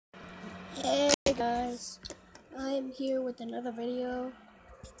Hey guys, I'm here with another video,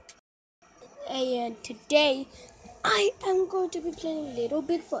 and today I am going to be playing Little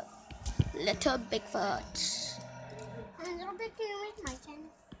Bigfoot. Little Bigfoot. Little bit, can you make my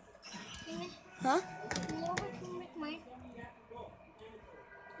channel? Huh? Little bit, can you make mine?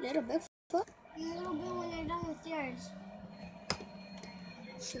 Little Bigfoot? A little bit when you're done with yours.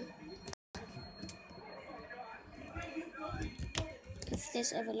 Sure. If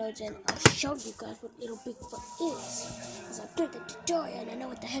this ever loads in, I'll show you guys what Little Bigfoot is. Because I've done the tutorial and I know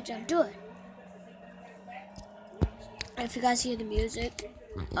what the heck I'm doing. If you guys hear the music,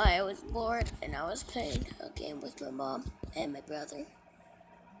 I was bored and I was playing a game with my mom and my brother.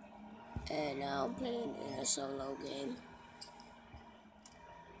 And now I'm playing in a solo game.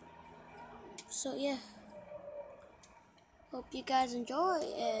 So yeah. Hope you guys enjoy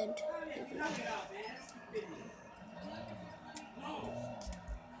and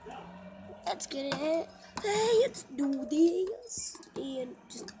let's get it. Hey, let's do this. And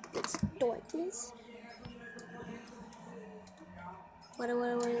just let's start this.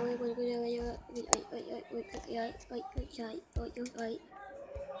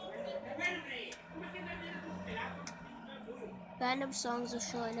 Random songs are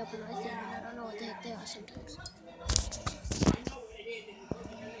showing up in my thing and I don't know what the heck they are sometimes.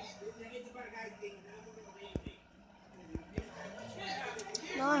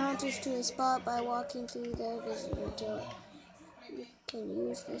 Lure hunters to a spot by walking through their vision until you can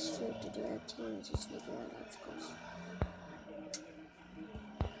use this trick to direct teams to sneak around obstacles.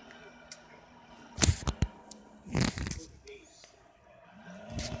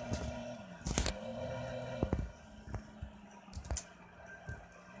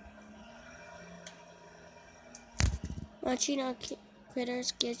 Munching on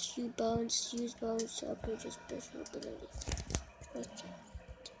critters gets you bones. Use bones to upgrade your special ability.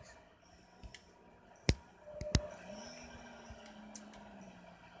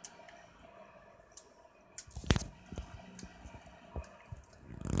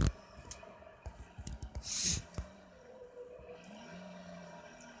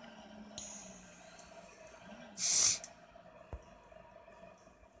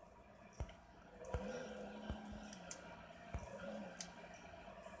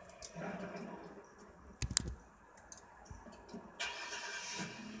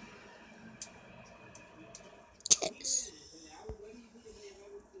 Yes.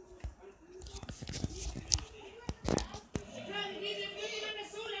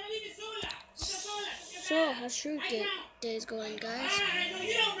 So, how's your days going, guys?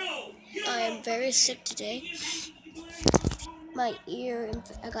 I am very sick today. My ear,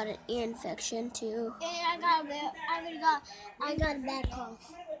 I got an ear infection too. And I got a bad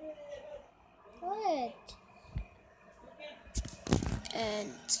cough. What?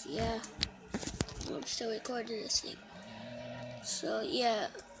 And yeah, I'm still recording this thing. So yeah,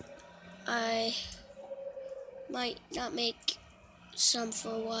 I might not make some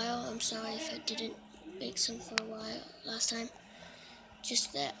for a while. I'm sorry if I didn't make some for a while last time.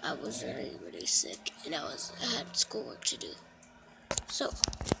 Just that I was really sick and I had schoolwork to do. So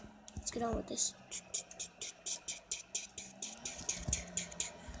let's get on with this.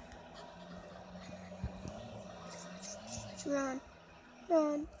 Run,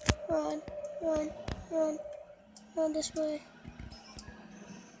 run, run, run, run, run this way.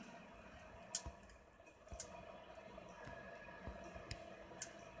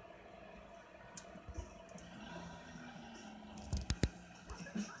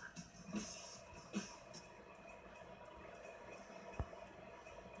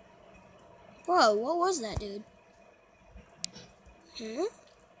 Whoa, what was that, dude?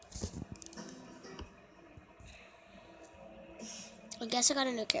 I guess I got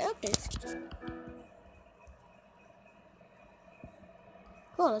a new character.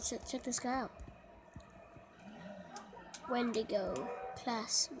 Cool, let's check this guy out. Wendigo,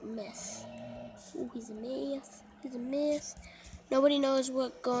 class myth. Ooh, he's a myth. He's a myth. Nobody knows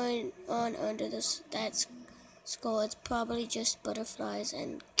what's going on under that skull. It's probably just butterflies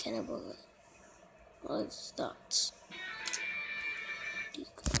and cannibal thoughts.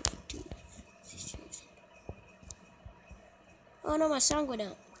 Oh no, my song went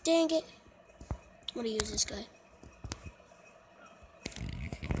out. Dang it. I'm gonna use this guy.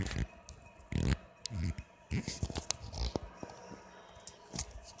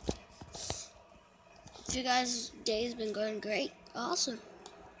 If you guys' day's been going great, awesome.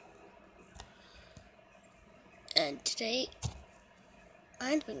 And today,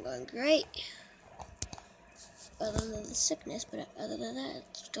 mine's been going great. Other than the sickness, but other than that,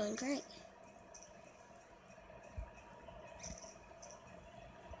 it's going great.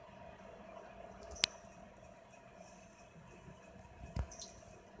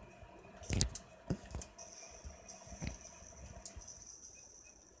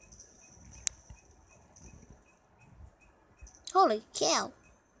 Holy cow.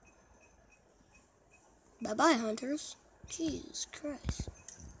 Bye-bye, hunters. Jesus Christ.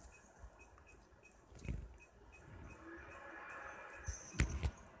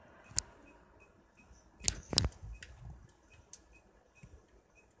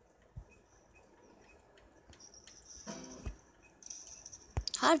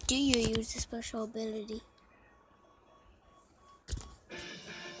 How do you use the special ability?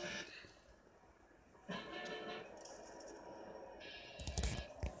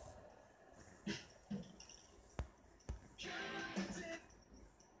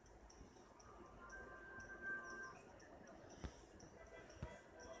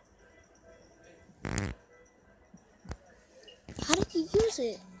 How did you use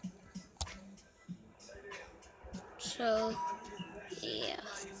it? So, yeah.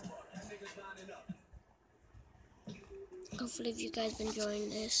 Hopefully, if you guys been enjoying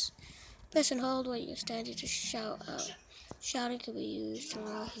this, press and hold when you're standing to shout out. Shouting can be used to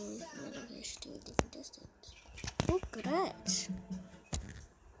allow hearing from a location to a different distance. Oh, great.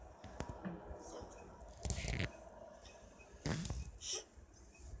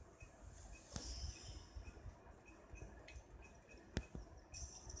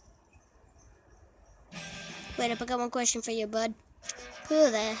 Wait up, I got one question for you, bud.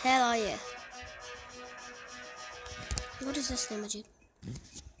 Who the hell are you? What is this emoji?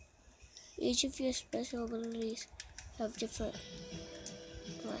 Each of your special abilities have different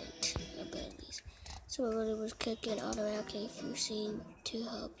abilities. So ability was kick in automatically if you seem to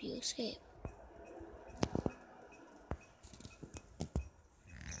help you escape.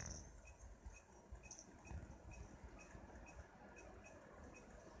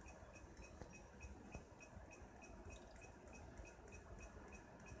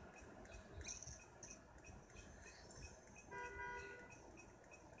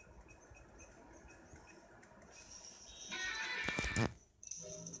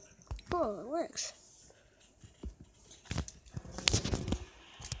 Oh, it works.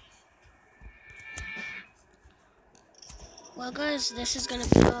 Well, guys, this is gonna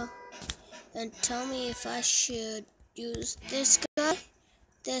be all. And tell me if I should use this guy,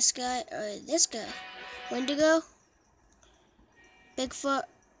 or this guy. Wendigo, Bigfoot,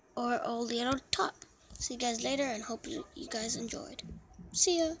 or Old Yellow Top. See you guys later, and hope you guys enjoyed.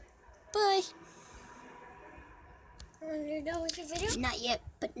 See ya. Bye. Are you done with your video? Not yet,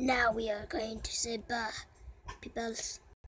 but now we are going to say bye. Peoples.